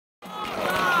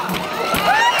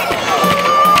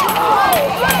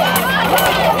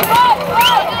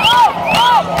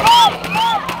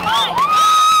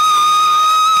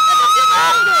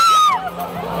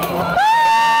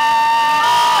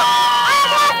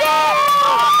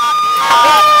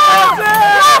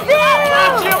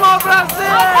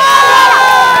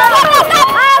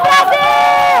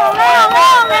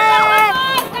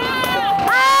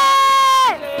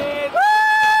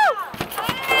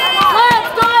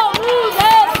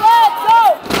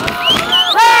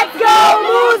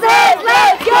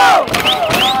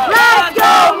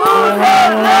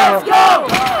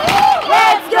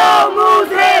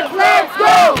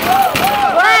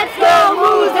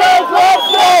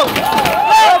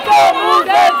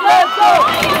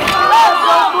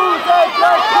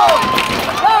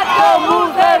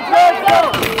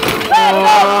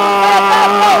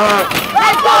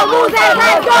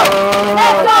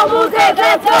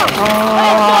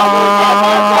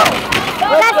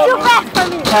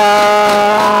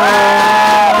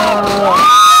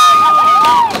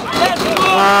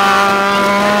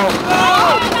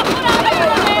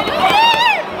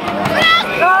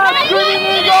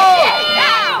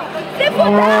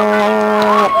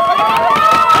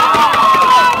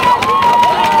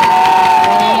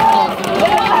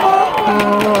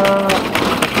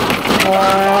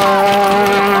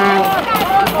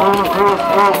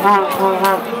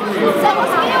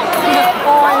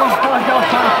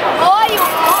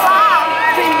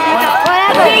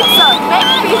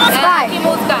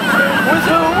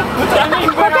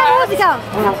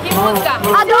Que música? A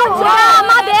do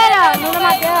Madeira. No da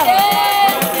Madeira.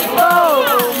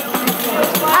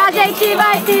 A gente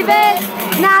vai se ver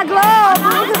na Globo.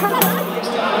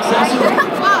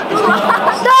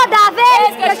 Toda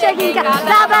vez que eu chego em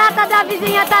casa, a barata da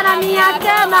vizinha tá na minha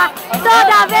cama.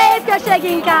 Toda vez que eu chego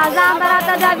em casa, a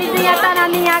barata da vizinha tá na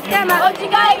minha cama. Eu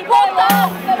digo aí,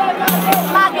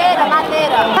 madeira,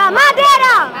 madeira. A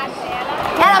madeira!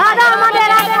 Ela vai dar uma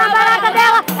madeirada na barata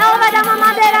dela. Ela vai dar uma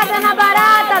madeirada na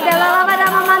barata dela. Ela vai dar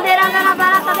uma madeirada na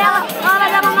barata dela. Ela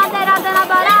vai dar uma madeirada na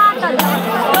barata dela.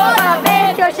 Toda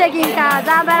vez que eu chego em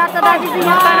casa, a barata da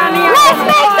vizinha tá na minha cama. Let's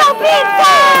make some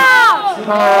pizza!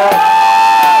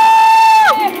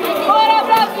 Bora,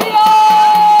 Brasil!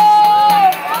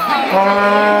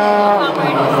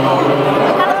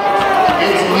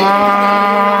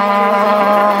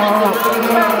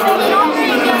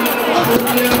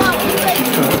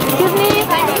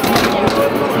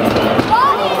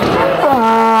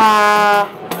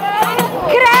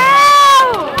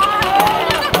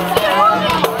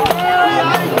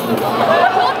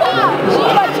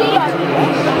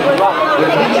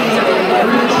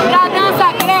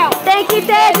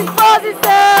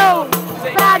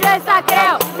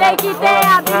 Tem que ter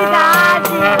habilidade,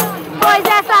 pois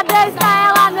essa dança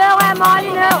ela não é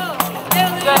mole não.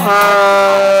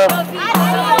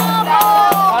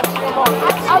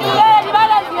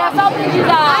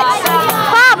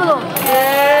 Pablo,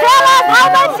 tell us how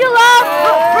much you love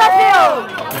Brazil.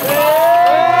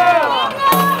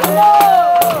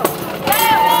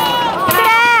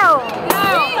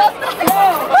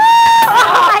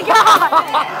 Oh my God!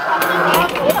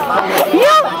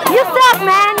 You suck,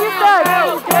 man. You suck.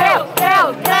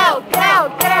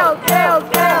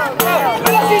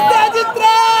 Cidade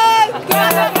trás!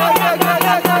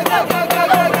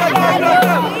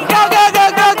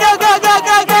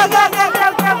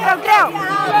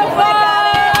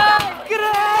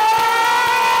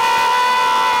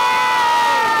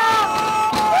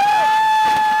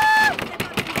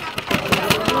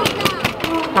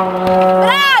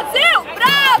 Brasil!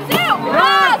 Brasil!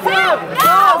 Brasil!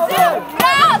 Brasil!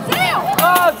 Brasil!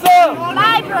 Brasil!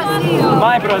 Vai, Brasil!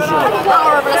 My Brazil.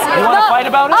 You want to fight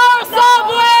about it? Our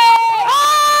subway!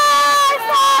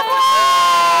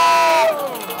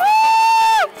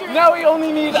 Now we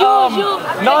only need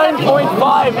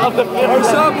 9.5 of the our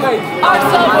subway. Our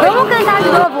subway! Vamos cantar de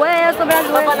novo. Eu sou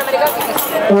brasileiro.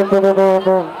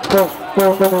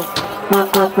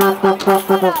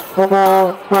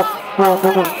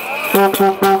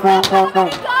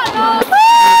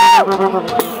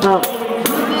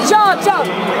 Shot, shot!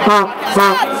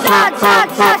 Shot, shot, shot,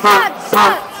 shot,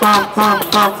 shot.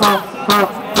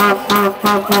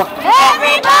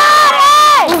 Everybody!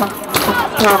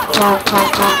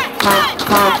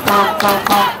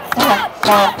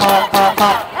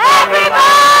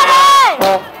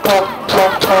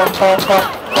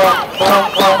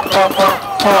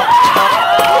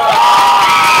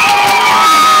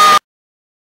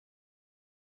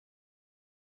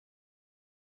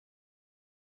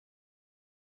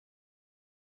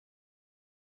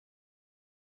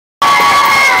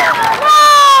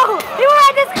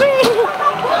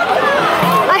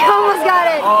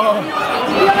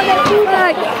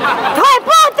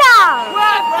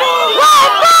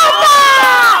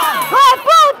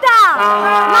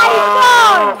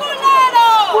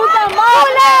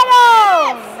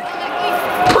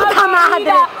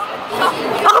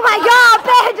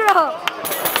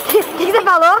 O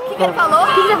que ele falou? O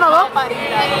que você falou?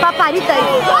 Paparita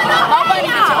aí.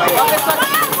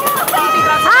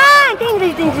 Ah,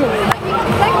 entendi.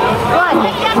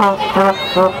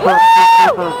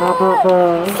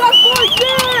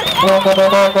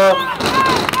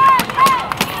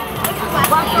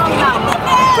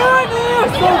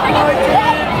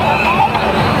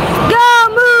 Go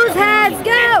Mooseheads,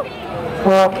 go!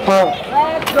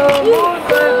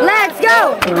 Let's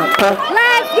go!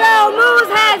 Let's go,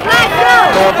 Mooseheads, let's go!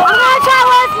 I'm gonna try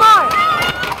once more!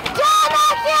 Yo no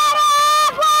quiero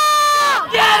agua!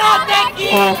 Quiero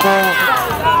tequila!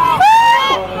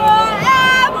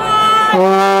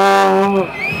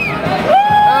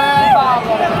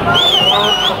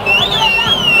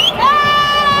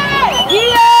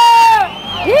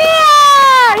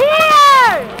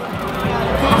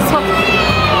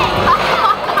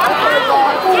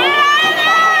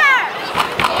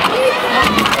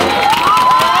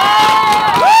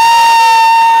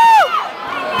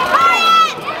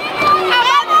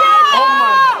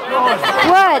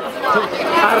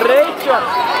 Scotia.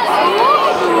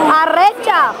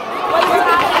 Arrecha.